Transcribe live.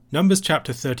Numbers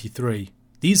chapter 33.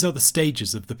 These are the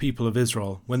stages of the people of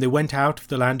Israel when they went out of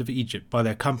the land of Egypt by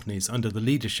their companies under the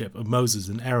leadership of Moses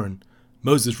and Aaron.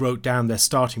 Moses wrote down their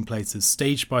starting places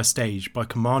stage by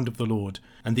command of the Lord,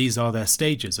 and these are their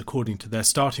stages according to their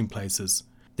starting places.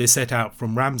 They set out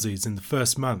from Ramses in the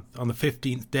first month, on the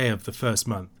 15th day of the first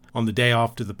month. On the day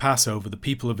after the Passover, the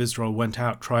people of Israel went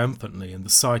out triumphantly in the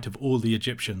sight of all the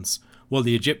Egyptians, while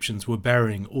the Egyptians were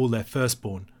burying all their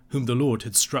firstborn, whom the Lord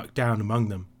had struck down among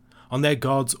them. On their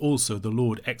gods also the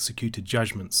Lord executed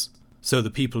judgments. So the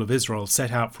people of Israel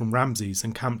set out from Ramses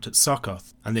and camped at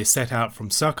Succoth, and they set out from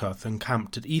Succoth and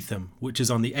camped at Etham, which is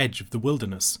on the edge of the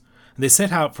wilderness. And they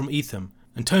set out from Etham,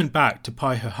 and turned back to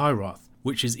Pi-hahiroth,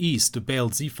 which is east of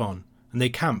Baal-zephon, and they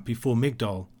camped before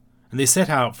Migdol. And they set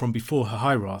out from before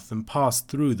Hahiroth, and passed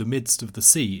through the midst of the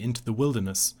sea into the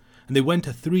wilderness. And they went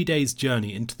a 3 days'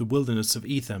 journey into the wilderness of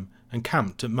Etham, and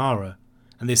camped at Marah.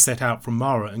 And they set out from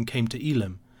Marah, and came to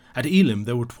Elim. At Elim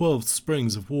there were 12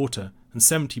 springs of water, and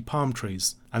 70 palm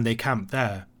trees, and they camped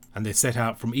there. And they set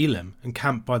out from Elim, and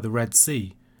camped by the Red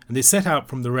Sea. And they set out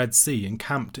from the Red Sea, and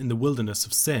camped in the wilderness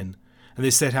of Sin. And they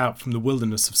set out from the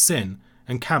wilderness of Sin,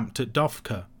 and camped at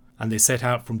Dophkah. And they set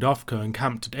out from Dophkah, and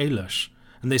camped at Alush.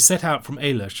 And they set out from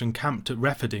Alush, and camped at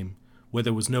Rephidim, where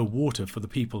there was no water for the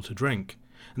people to drink.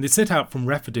 And they set out from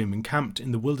Rephidim, and camped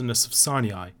in the wilderness of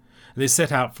Sinai. And they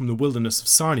set out from the wilderness of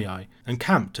Sinai, and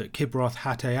camped at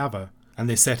Kibroth-hattaavah. And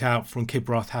they set out from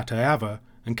Kibroth-hattaavah,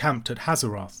 and camped at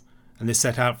Hazeroth. And they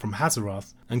set out from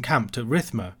Hazeroth, and camped at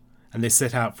Rithmah. And they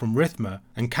set out from Rithmah,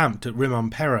 and camped at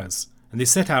Rimmon-Perez. And they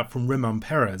set out from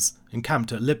Rimmon-Perez, and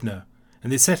camped at Libnah.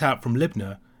 And they set out from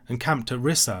Libnah, and camped at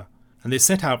Rissah. And they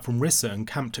set out from Rissah, and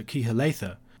camped at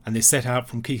Kehelatha. And they set out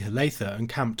from Kehelatha, and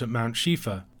camped at Mount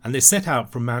Shepha. And they set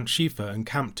out from Mount Shepha, and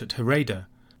camped at Harada.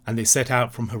 And they set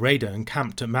out from Harada, and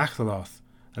camped at Machaloth.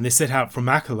 And they set out from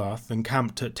Machaloth, and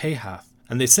camped at Tahath.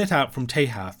 And they set out from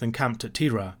Tahath, and camped at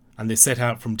Terah. And they set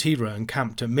out from Terah, and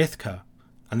camped at Mithkah.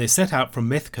 And they set out from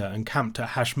Mithkah, and camped at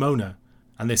Hashmonah.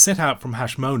 And they set out from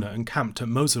Hashmonah, and camped at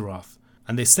Moseroth.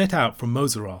 And they set out from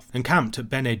Moseroth, and camped at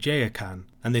Bene-Jaakan.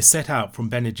 And they set out from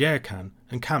Bene-Jaakan,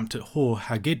 and camped at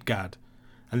Hor-Haggidgad.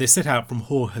 And they set out from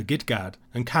Hor-Haggidgad,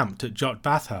 and camped at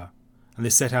Jotbathah. And they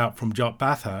set out from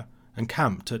Jotbathah, and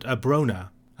camped at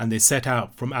Abrona. And they set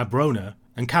out from Abrona,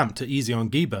 and camped at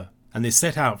Ezion-Geber. And they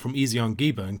set out from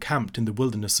Ezion-Geber, and camped in the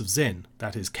wilderness of Zin,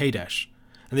 that is Kadesh.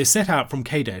 And they set out from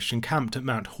Kadesh, and camped at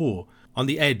Mount Hor, on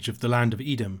the edge of the land of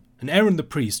Edom. And Aaron the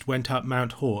priest went up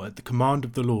Mount Hor at the command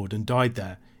of the Lord, and died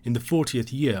there, in the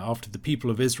 40th year after the people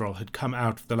of Israel had come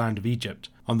out of the land of Egypt,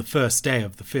 on the 1st day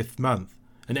of the 5th month.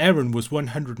 And Aaron was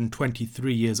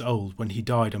 123 years old when he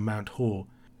died on Mount Hor.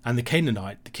 And the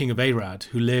Canaanite, the king of Arad,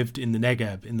 who lived in the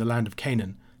Negeb in the land of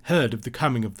Canaan, heard of the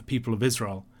coming of the people of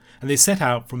Israel. And they set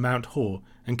out from Mount Hor,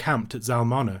 and camped at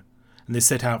Zalmonah. And they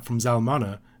set out from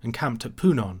Zalmonah, and camped at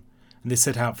Punon. And they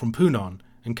set out from Punon,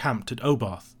 and camped at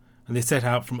Oboth. And they set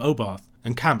out from Oboth,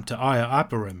 and camped at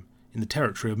Iye-abarim, in the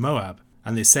territory of Moab.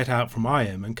 And they set out from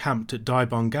Iyyim, and camped at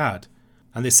Dibon-Gad.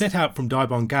 And they set out from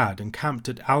Dibon-Gad, and camped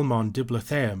at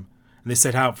Almon-Diblathaim. And they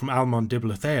set out from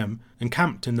Almon-Diblathaim, and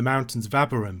camped in the mountains of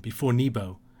Abarim, before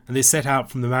Nebo. And they set out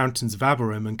from the mountains of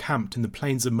Abarim, and camped in the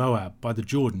plains of Moab, by the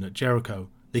Jordan at Jericho.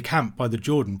 They camped by the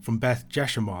Jordan from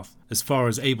Beth-Jeshemoth, as far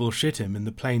as Abel-Shittim in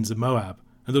the plains of Moab.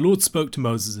 And the Lord spoke to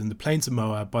Moses in the plains of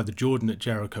Moab by the Jordan at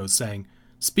Jericho, saying,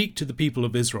 Speak to the people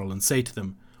of Israel, and say to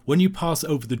them, When you pass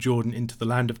over the Jordan into the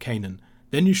land of Canaan,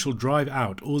 then you shall drive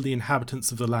out all the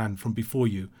inhabitants of the land from before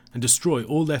you, and destroy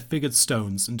all their figured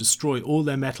stones, and destroy all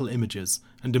their metal images,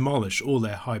 and demolish all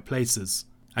their high places.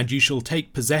 And you shall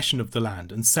take possession of the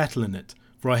land, and settle in it,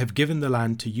 for I have given the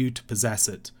land to you to possess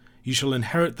it. You shall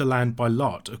inherit the land by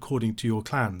lot according to your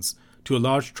clans. To a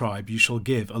large tribe you shall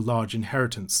give a large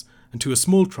inheritance, and to a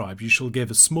small tribe you shall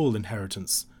give a small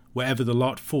inheritance. Wherever the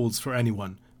lot falls for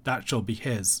anyone, that shall be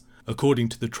his. According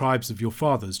to the tribes of your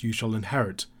fathers you shall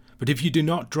inherit. But if you do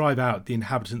not drive out the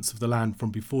inhabitants of the land from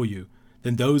before you,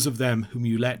 then those of them whom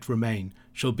you let remain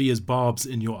shall be as barbs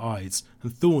in your eyes,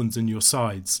 and thorns in your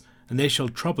sides, and they shall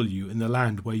trouble you in the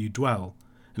land where you dwell.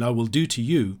 And I will do to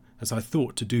you as I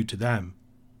thought to do to them.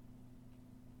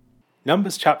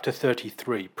 Numbers chapter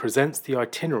 33 presents the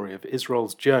itinerary of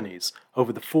Israel's journeys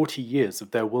over the 40 years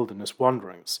of their wilderness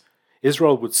wanderings.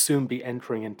 Israel would soon be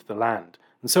entering into the land,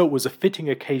 and so it was a fitting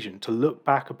occasion to look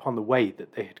back upon the way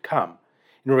that they had come.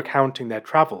 In recounting their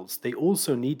travels, they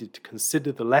also needed to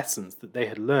consider the lessons that they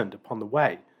had learned upon the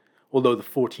way. Although the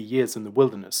 40 years in the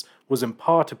wilderness was in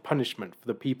part a punishment for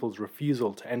the people's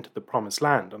refusal to enter the promised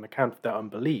land on account of their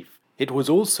unbelief, it was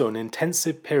also an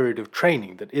intensive period of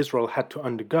training that Israel had to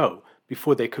undergo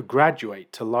before they could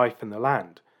graduate to life in the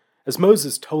land. As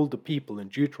Moses told the people in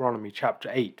Deuteronomy chapter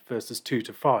 8, verses 2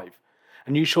 to 5,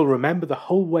 "And you shall remember the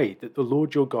whole way that the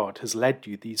Lord your God has led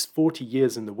you these 40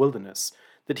 years in the wilderness,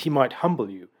 that he might humble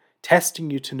you,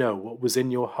 testing you to know what was in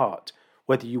your heart,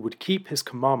 whether you would keep his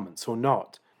commandments or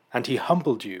not. And he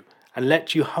humbled you, and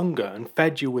let you hunger, and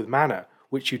fed you with manna,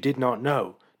 which you did not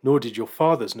know, nor did your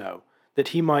fathers know, that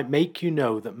he might make you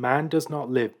know that man does not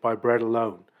live by bread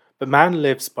alone, but man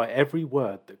lives by every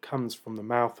word that comes from the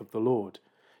mouth of the Lord.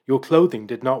 Your clothing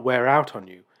did not wear out on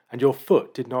you, and your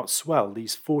foot did not swell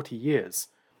these 40 years.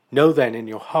 Know then in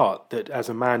your heart that as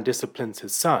a man disciplines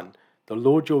his son, the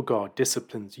Lord your God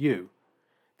disciplines you."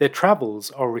 Their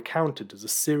travels are recounted as a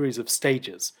series of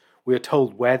stages. We are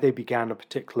told where they began a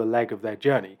particular leg of their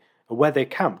journey, and where they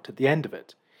camped at the end of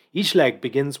it. Each leg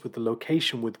begins with the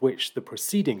location with which the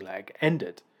preceding leg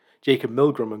ended. Jacob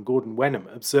Milgrom and Gordon Wenham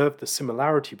observed the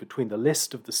similarity between the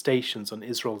list of the stations on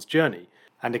Israel's journey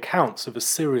and accounts of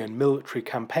Assyrian military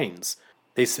campaigns.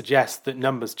 They suggest that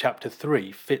Numbers chapter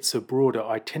 3 fits a broader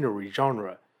itinerary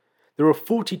genre. There are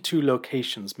 42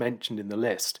 locations mentioned in the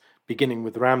list, beginning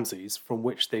with Ramses, from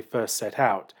which they first set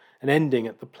out, and ending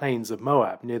at the plains of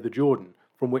Moab near the Jordan,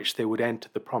 from which they would enter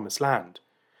the Promised Land.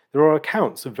 There are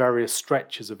accounts of various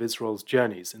stretches of Israel's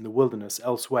journeys in the wilderness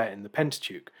elsewhere in the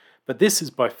Pentateuch, but this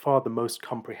is by far the most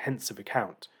comprehensive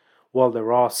account. While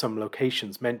there are some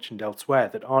locations mentioned elsewhere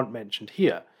that aren't mentioned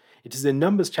here, it is in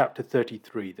Numbers chapter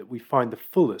 33 that we find the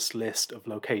fullest list of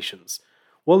locations.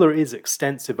 While there is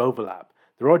extensive overlap,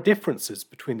 there are differences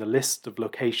between the list of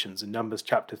locations in Numbers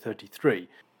chapter 33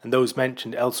 and those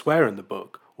mentioned elsewhere in the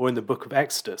book, or in the book of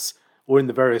Exodus, or in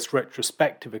the various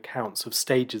retrospective accounts of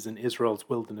stages in Israel's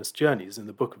wilderness journeys in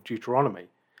the book of Deuteronomy.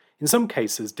 In some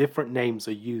cases, different names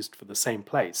are used for the same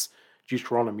place,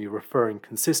 Deuteronomy referring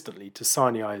consistently to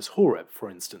Sinai as Horeb, for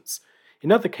instance.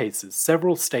 In other cases,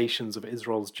 several stations of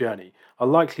Israel's journey are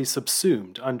likely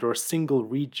subsumed under a single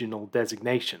regional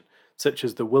designation, such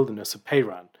as the wilderness of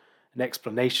Paran, an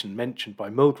explanation mentioned by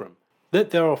Milgrom. That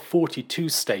there are 42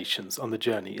 stations on the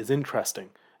journey is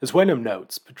interesting. As Wenham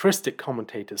notes, patristic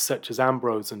commentators such as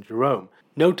Ambrose and Jerome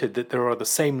noted that there are the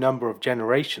same number of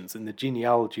generations in the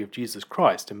genealogy of Jesus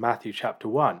Christ in Matthew chapter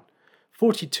 1.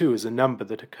 42 is a number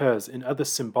that occurs in other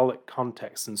symbolic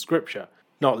contexts in Scripture,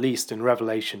 not least in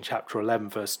Revelation chapter 11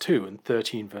 verse 2 and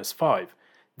 13 verse 5.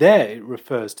 There it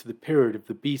refers to the period of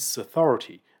the beast's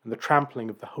authority and the trampling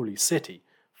of the holy city,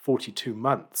 42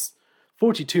 months.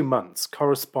 42 months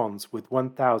corresponds with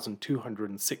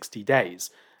 1,260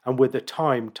 days, and with a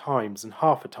time times and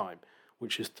half a time,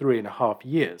 which is 3.5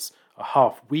 years, a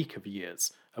half week of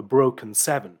years, a broken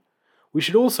 7. We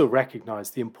should also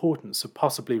recognize the importance of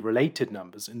possibly related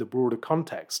numbers in the broader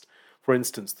context. For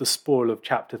instance, the spoil of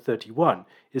chapter 31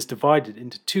 is divided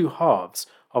into 2 halves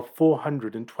of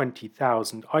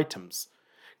 420,000 items.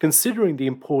 Considering the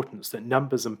importance that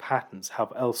numbers and patterns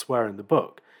have elsewhere in the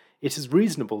book, it is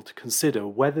reasonable to consider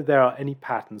whether there are any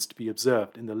patterns to be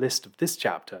observed in the list of this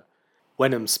chapter.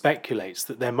 Wenham speculates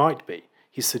that there might be.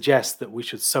 He suggests that we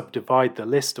should subdivide the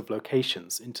list of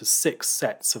locations into 6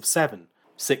 sets of 7,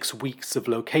 6 weeks of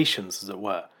locations, as it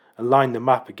were, and line them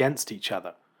up against each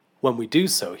other. When we do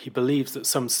so, he believes that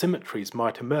some symmetries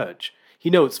might emerge.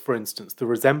 He notes, for instance, the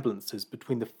resemblances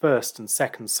between the first and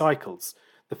second cycles.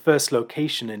 The first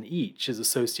location in each is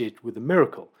associated with a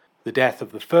miracle, the death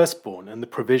of the firstborn and the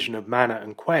provision of manna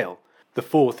and quail. The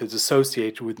fourth is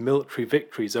associated with military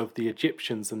victories over the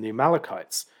Egyptians and the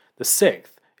Amalekites. The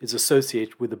sixth is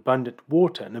associated with abundant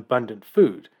water and abundant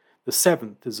food. The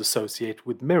seventh is associated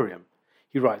with Miriam.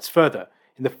 He writes further,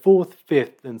 in the 4th,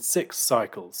 5th, and 6th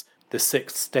cycles, the 6th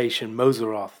station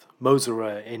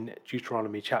Moserah in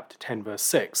Deuteronomy chapter 10 verse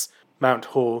 6, Mount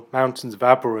Hor, mountains of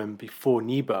Abarim before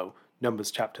Nebo,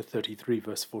 Numbers chapter 33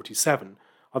 verse 47,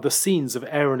 are the scenes of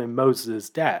Aaron and Moses'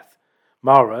 death.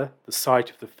 Marah, the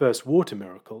site of the first water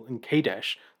miracle, and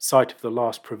Kadesh, site of the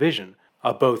last provision,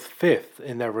 are both 5th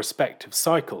in their respective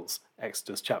cycles,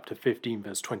 Exodus chapter 15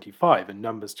 verse 25 and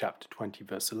Numbers chapter 20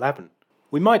 verse 11.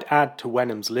 We might add to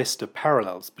Wenham's list of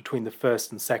parallels between the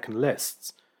first and second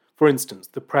lists. For instance,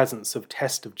 the presence of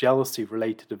test of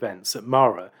jealousy-related events at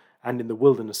Marah and in the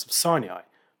wilderness of Sinai,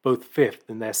 both 5th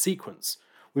in their sequence.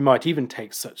 We might even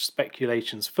take such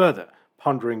speculations further,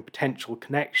 pondering potential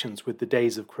connections with the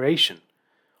days of creation.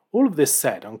 All of this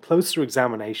said, on closer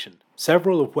examination,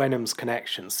 several of Wenham's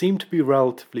connections seem to be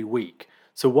relatively weak,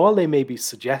 so while they may be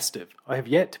suggestive, I have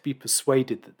yet to be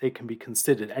persuaded that they can be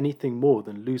considered anything more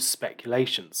than loose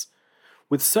speculations.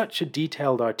 With such a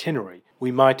detailed itinerary, we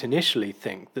might initially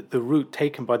think that the route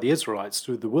taken by the Israelites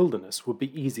through the wilderness would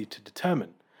be easy to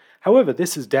determine. However,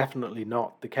 this is definitely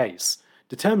not the case.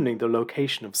 Determining the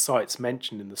location of sites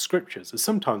mentioned in the scriptures is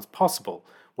sometimes possible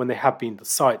when they have been the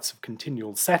sites of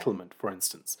continual settlement, for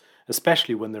instance,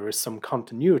 especially when there is some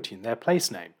continuity in their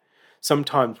place name.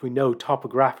 Sometimes we know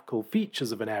topographical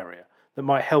features of an area that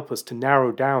might help us to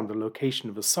narrow down the location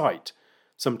of a site.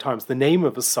 Sometimes the name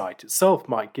of a site itself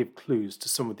might give clues to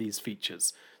some of these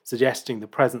features, suggesting the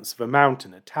presence of a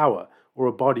mountain, a tower, or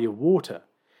a body of water.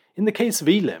 In the case of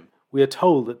Elim, we are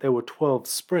told that there were 12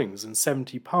 springs and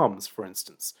 70 palms, for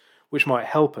instance, which might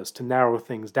help us to narrow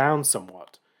things down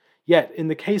somewhat. Yet, in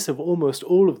the case of almost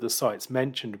all of the sites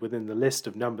mentioned within the list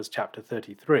of Numbers chapter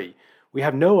 33, we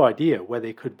have no idea where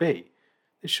they could be.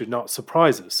 This should not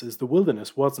surprise us, as the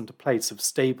wilderness wasn't a place of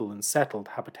stable and settled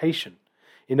habitation.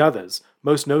 In others,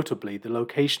 most notably the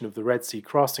location of the Red Sea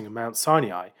crossing and Mount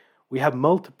Sinai, we have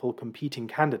multiple competing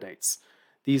candidates.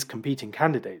 These competing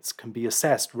candidates can be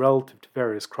assessed relative to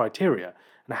various criteria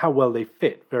and how well they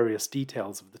fit various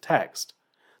details of the text.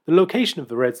 The location of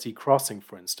the Red Sea crossing,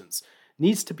 for instance,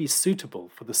 needs to be suitable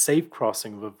for the safe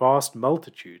crossing of a vast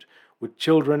multitude with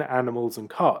children, animals, and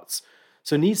carts,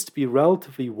 so needs to be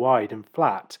relatively wide and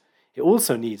flat. It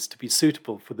also needs to be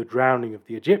suitable for the drowning of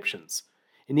the Egyptians.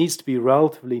 It needs to be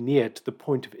relatively near to the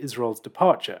point of Israel's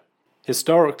departure.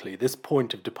 Historically, this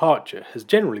point of departure has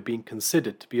generally been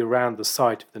considered to be around the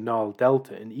site of the Nile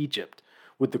Delta in Egypt,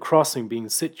 with the crossing being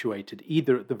situated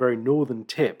either at the very northern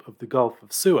tip of the Gulf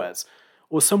of Suez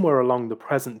or somewhere along the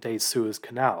present-day Suez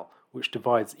Canal, which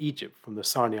divides Egypt from the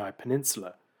Sinai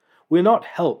Peninsula. We are not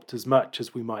helped as much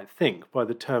as we might think by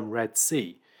the term Red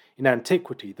Sea. In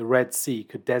antiquity, the Red Sea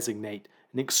could designate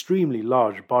an extremely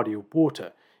large body of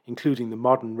water, including the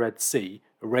modern Red Sea,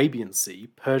 Arabian Sea,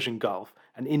 Persian Gulf,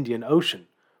 and Indian Ocean.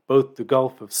 Both the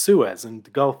Gulf of Suez and the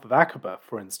Gulf of Aqaba,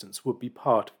 for instance, would be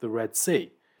part of the Red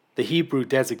Sea. The Hebrew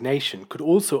designation could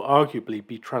also arguably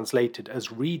be translated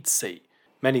as Reed Sea.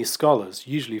 Many scholars,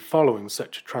 usually following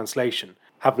such a translation,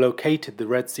 have located the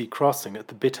Red Sea crossing at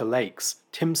the Bitter Lakes,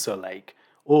 Timsah Lake,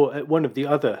 or at one of the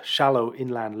other shallow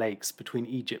inland lakes between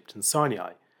Egypt and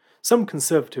Sinai. Some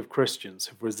conservative Christians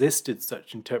have resisted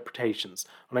such interpretations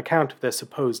on account of their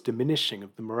supposed diminishing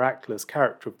of the miraculous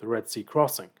character of the Red Sea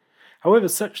crossing. However,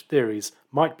 such theories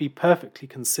might be perfectly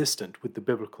consistent with the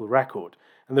biblical record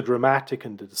and the dramatic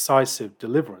and decisive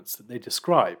deliverance that they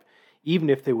describe, even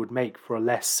if they would make for a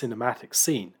less cinematic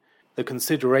scene. The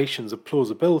considerations of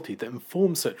plausibility that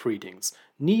inform such readings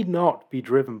need not be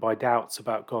driven by doubts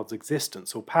about God's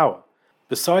existence or power.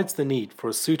 Besides the need for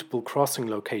a suitable crossing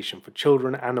location for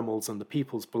children, animals, and the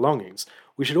people's belongings,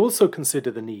 we should also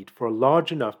consider the need for a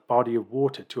large enough body of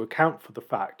water to account for the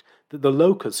fact that the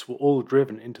locusts were all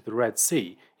driven into the Red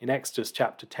Sea in Exodus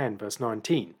chapter 10, verse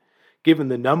 19. Given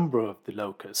the number of the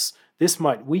locusts, this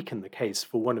might weaken the case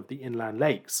for one of the inland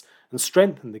lakes and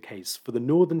strengthen the case for the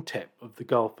northern tip of the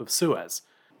Gulf of Suez.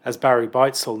 As Barry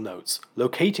Beitzel notes,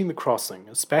 locating the crossing,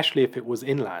 especially if it was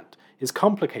inland, is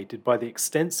complicated by the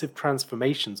extensive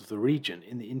transformations of the region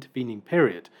in the intervening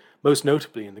period, most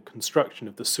notably in the construction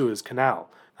of the Suez Canal,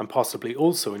 and possibly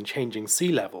also in changing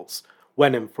sea levels.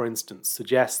 Wenham, for instance,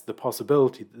 suggests the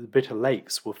possibility that the Bitter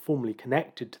Lakes were formerly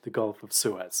connected to the Gulf of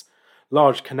Suez.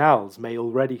 Large canals may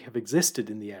already have existed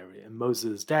in the area in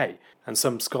Moses' day, and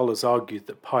some scholars argued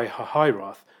that Pi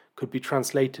Hahiroth could be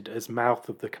translated as mouth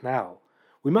of the canal.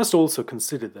 We must also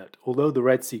consider that, although the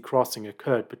Red Sea crossing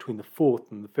occurred between the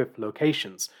fourth and the fifth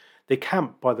locations, they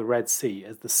camped by the Red Sea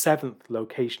as the seventh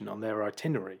location on their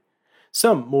itinerary.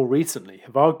 Some, more recently,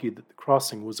 have argued that the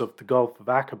crossing was of the Gulf of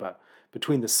Aqaba,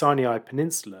 between the Sinai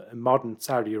Peninsula and modern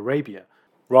Saudi Arabia,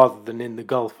 rather than in the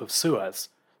Gulf of Suez.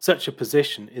 Such a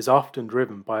position is often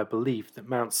driven by a belief that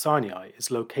Mount Sinai is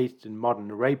located in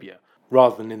modern Arabia,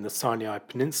 rather than in the Sinai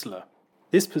Peninsula.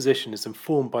 This position is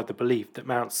informed by the belief that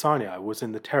Mount Sinai was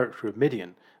in the territory of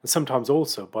Midian, and sometimes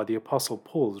also by the Apostle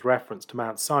Paul's reference to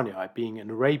Mount Sinai being in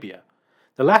Arabia.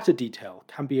 The latter detail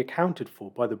can be accounted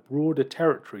for by the broader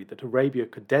territory that Arabia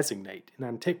could designate in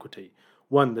antiquity,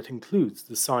 one that includes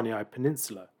the Sinai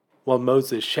Peninsula. While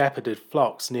Moses shepherded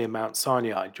flocks near Mount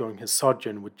Sinai during his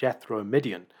sojourn with Jethro in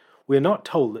Midian, we are not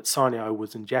told that Sinai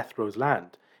was in Jethro's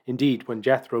land. Indeed, when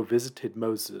Jethro visited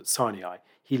Moses at Sinai,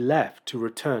 he left to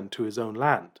return to his own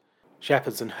land.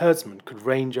 Shepherds and herdsmen could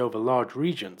range over large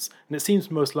regions, and it seems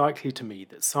most likely to me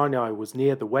that Sinai was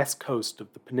near the west coast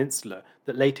of the peninsula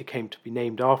that later came to be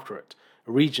named after it,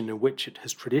 a region in which it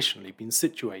has traditionally been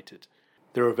situated.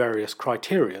 There are various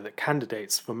criteria that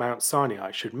candidates for Mount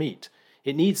Sinai should meet.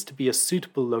 It needs to be a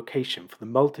suitable location for the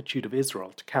multitude of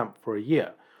Israel to camp for a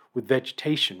year, with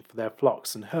vegetation for their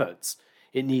flocks and herds.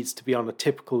 It needs to be on a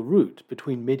typical route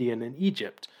between Midian and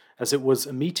Egypt, as it was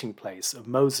a meeting place of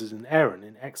Moses and Aaron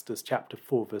in Exodus chapter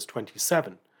 4, verse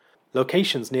 27.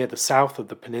 Locations near the south of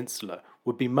the peninsula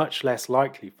would be much less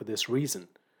likely for this reason.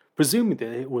 Presuming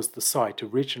that it was the site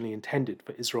originally intended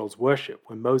for Israel's worship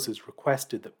when Moses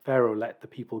requested that Pharaoh let the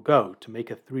people go to make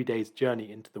a 3 days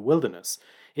journey into the wilderness,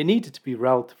 it needed to be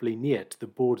relatively near to the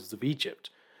borders of Egypt.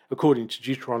 According to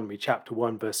Deuteronomy chapter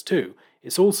 1 verse 2,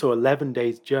 it's also 11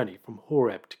 days' journey from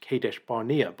Horeb to Kadesh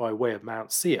Barnea by way of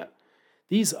Mount Seir.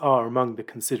 These are among the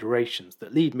considerations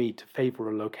that lead me to favour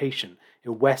a location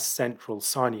in west-central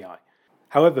Sinai.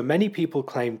 However, many people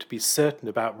claim to be certain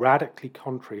about radically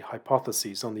contrary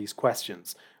hypotheses on these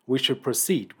questions. We should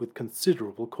proceed with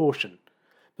considerable caution.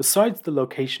 Besides the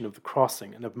location of the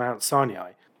crossing and of Mount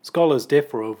Sinai, scholars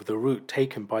differ over the route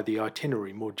taken by the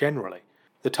itinerary more generally.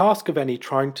 The task of any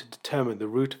trying to determine the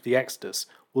route of the Exodus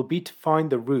will be to find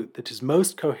the route that is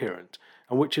most coherent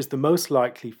and which is the most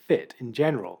likely fit in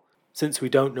general. Since we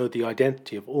don't know the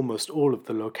identity of almost all of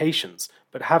the locations,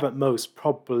 but have at most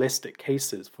probabilistic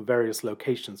cases for various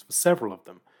locations for several of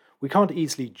them, we can't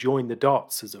easily join the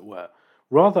dots, as it were.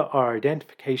 Rather, our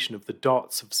identification of the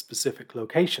dots of specific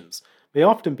locations may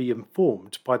often be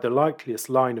informed by the likeliest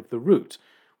line of the route,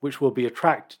 which will be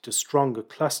attracted to stronger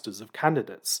clusters of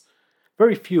candidates.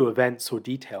 Very few events or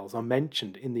details are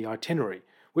mentioned in the itinerary,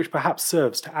 which perhaps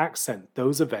serves to accent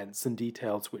those events and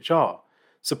details which are.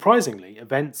 Surprisingly,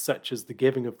 events such as the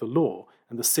giving of the law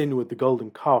and the sin with the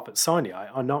golden calf at Sinai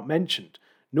are not mentioned,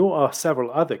 nor are several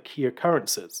other key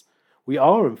occurrences. We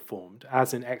are informed,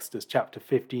 as in Exodus chapter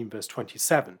 15 verse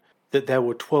 27, that there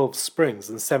were 12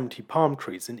 springs and 70 palm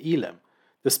trees in Elim.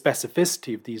 The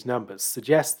specificity of these numbers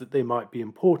suggests that they might be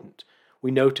important.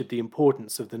 We noted the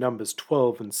importance of the numbers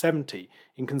 12 and 70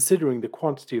 in considering the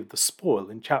quantity of the spoil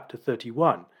in chapter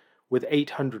 31, with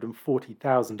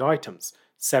 840,000 items,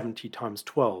 70 times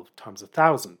 12 times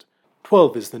 1,000.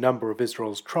 12 is the number of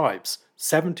Israel's tribes,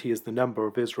 70 is the number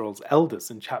of Israel's elders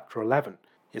in chapter 11.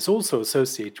 It's also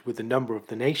associated with the number of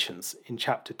the nations in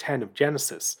chapter 10 of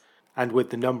Genesis, and with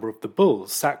the number of the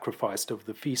bulls sacrificed over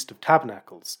the Feast of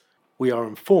Tabernacles. We are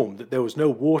informed that there was no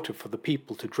water for the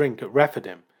people to drink at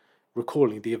Rephidim,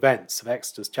 recalling the events of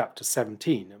Exodus chapter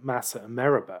 17 at Massa and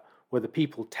Meribah, where the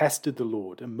people tested the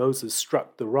Lord and Moses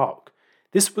struck the rock.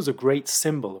 This was a great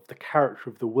symbol of the character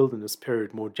of the wilderness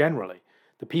period more generally,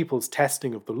 the people's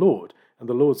testing of the Lord and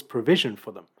the Lord's provision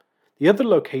for them. The other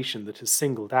location that is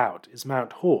singled out is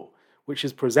Mount Hor, which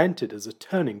is presented as a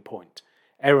turning point.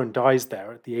 Aaron dies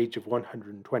there at the age of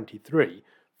 123,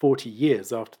 40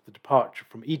 years after the departure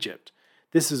from Egypt.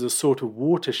 This is a sort of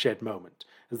watershed moment,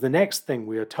 as the next thing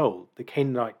we are told, the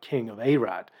Canaanite king of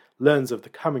Arad learns of the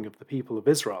coming of the people of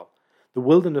Israel. The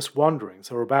wilderness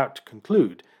wanderings are about to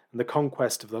conclude, and the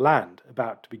conquest of the land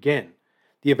about to begin.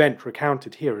 The event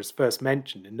recounted here is first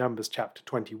mentioned in Numbers chapter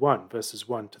 21, verses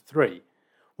 1 to 3.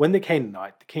 When the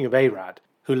Canaanite, the king of Arad,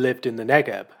 who lived in the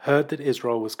Negeb, heard that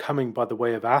Israel was coming by the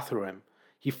way of Atharim,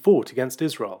 he fought against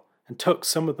Israel, and took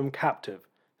some of them captive.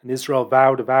 And Israel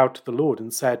vowed a vow to the Lord,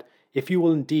 and said, "If you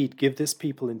will indeed give this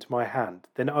people into my hand,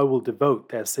 then I will devote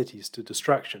their cities to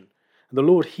destruction." And the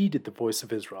Lord heeded the voice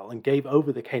of Israel, and gave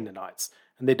over the Canaanites,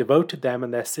 and they devoted them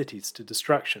and their cities to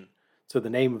destruction. So the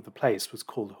name of the place was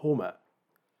called Hormah.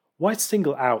 Why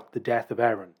single out the death of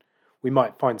Aaron? We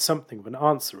might find something of an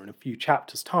answer in a few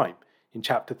chapters' time, in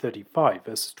chapter 35,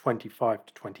 verses 25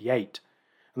 to 28.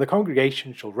 And the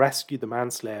congregation shall rescue the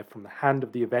manslayer from the hand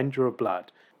of the avenger of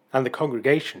blood, and the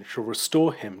congregation shall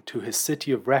restore him to his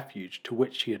city of refuge to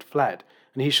which he had fled,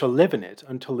 and he shall live in it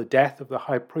until the death of the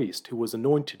high priest who was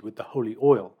anointed with the holy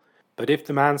oil. But if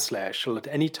the manslayer shall at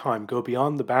any time go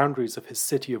beyond the boundaries of his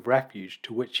city of refuge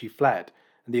to which he fled,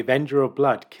 and the avenger of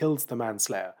blood kills the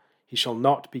manslayer, he shall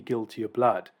not be guilty of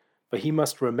blood, for he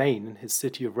must remain in his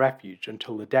city of refuge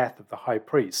until the death of the high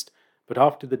priest. But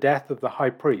after the death of the high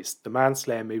priest, the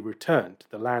manslayer may return to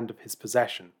the land of his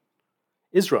possession.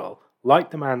 Israel,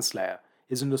 like the manslayer,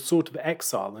 is in a sort of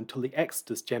exile until the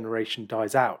Exodus generation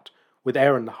dies out, with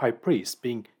Aaron the high priest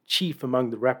being chief among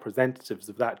the representatives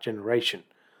of that generation,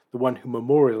 the one who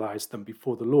memorialized them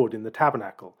before the Lord in the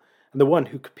tabernacle, and the one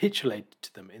who capitulated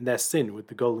to them in their sin with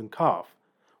the golden calf.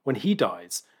 When he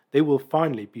dies, they will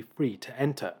finally be free to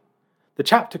enter. The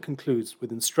chapter concludes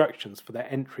with instructions for their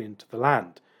entry into the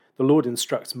land. The Lord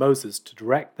instructs Moses to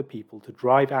direct the people to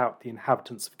drive out the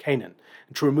inhabitants of Canaan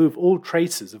and to remove all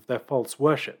traces of their false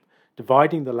worship,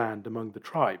 dividing the land among the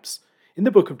tribes. In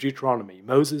the book of Deuteronomy,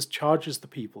 Moses charges the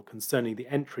people concerning the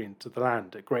entry into the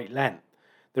land at great length.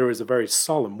 There is a very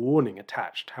solemn warning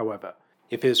attached, however.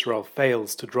 If Israel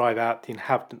fails to drive out the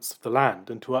inhabitants of the land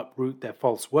and to uproot their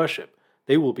false worship,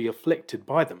 they will be afflicted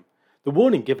by them. The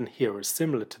warning given here is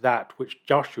similar to that which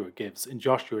Joshua gives in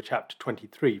Joshua chapter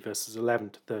 23, verses 11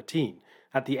 to 13,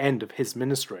 at the end of his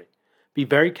ministry. Be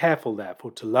very careful,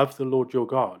 therefore, to love the Lord your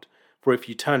God, for if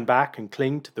you turn back and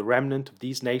cling to the remnant of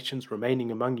these nations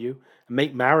remaining among you, and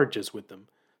make marriages with them,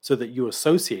 so that you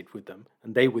associate with them,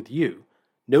 and they with you,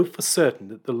 know for certain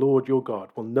that the Lord your God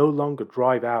will no longer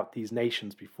drive out these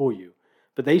nations before you,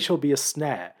 but they shall be a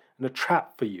snare and a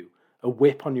trap for you, a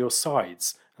whip on your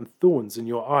sides, and thorns in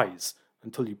your eyes,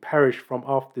 until you perish from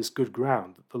off this good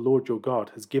ground that the Lord your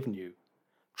God has given you.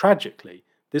 Tragically,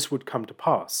 this would come to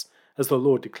pass, as the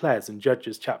Lord declares in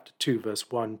Judges chapter 2,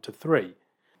 verse 1 to 3.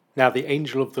 Now the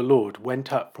angel of the Lord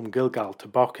went up from Gilgal to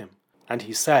Bochim, and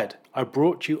he said, I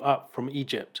brought you up from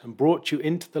Egypt, and brought you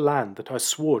into the land that I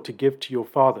swore to give to your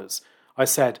fathers. I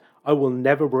said, I will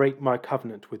never break my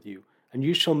covenant with you, and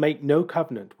you shall make no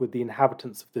covenant with the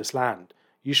inhabitants of this land.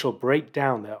 You shall break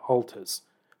down their altars.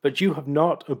 But you have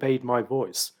not obeyed my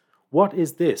voice. What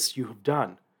is this you have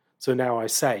done? So now I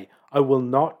say, I will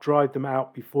not drive them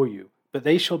out before you, but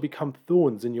they shall become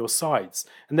thorns in your sides,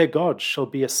 and their gods shall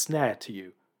be a snare to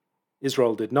you.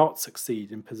 Israel did not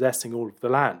succeed in possessing all of the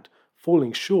land,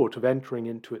 falling short of entering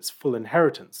into its full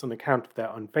inheritance on account of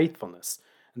their unfaithfulness,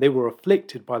 and they were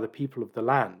afflicted by the people of the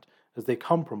land as they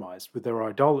compromised with their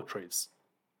idolatries.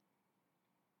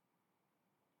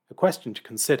 A question to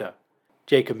consider.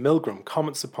 Jacob Milgram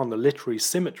comments upon the literary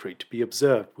symmetry to be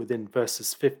observed within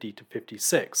verses 50 to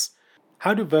 56.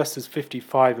 How do verses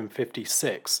 55 and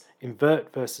 56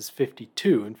 invert verses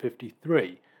 52 and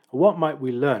 53, and what might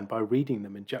we learn by reading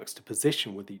them in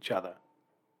juxtaposition with each other?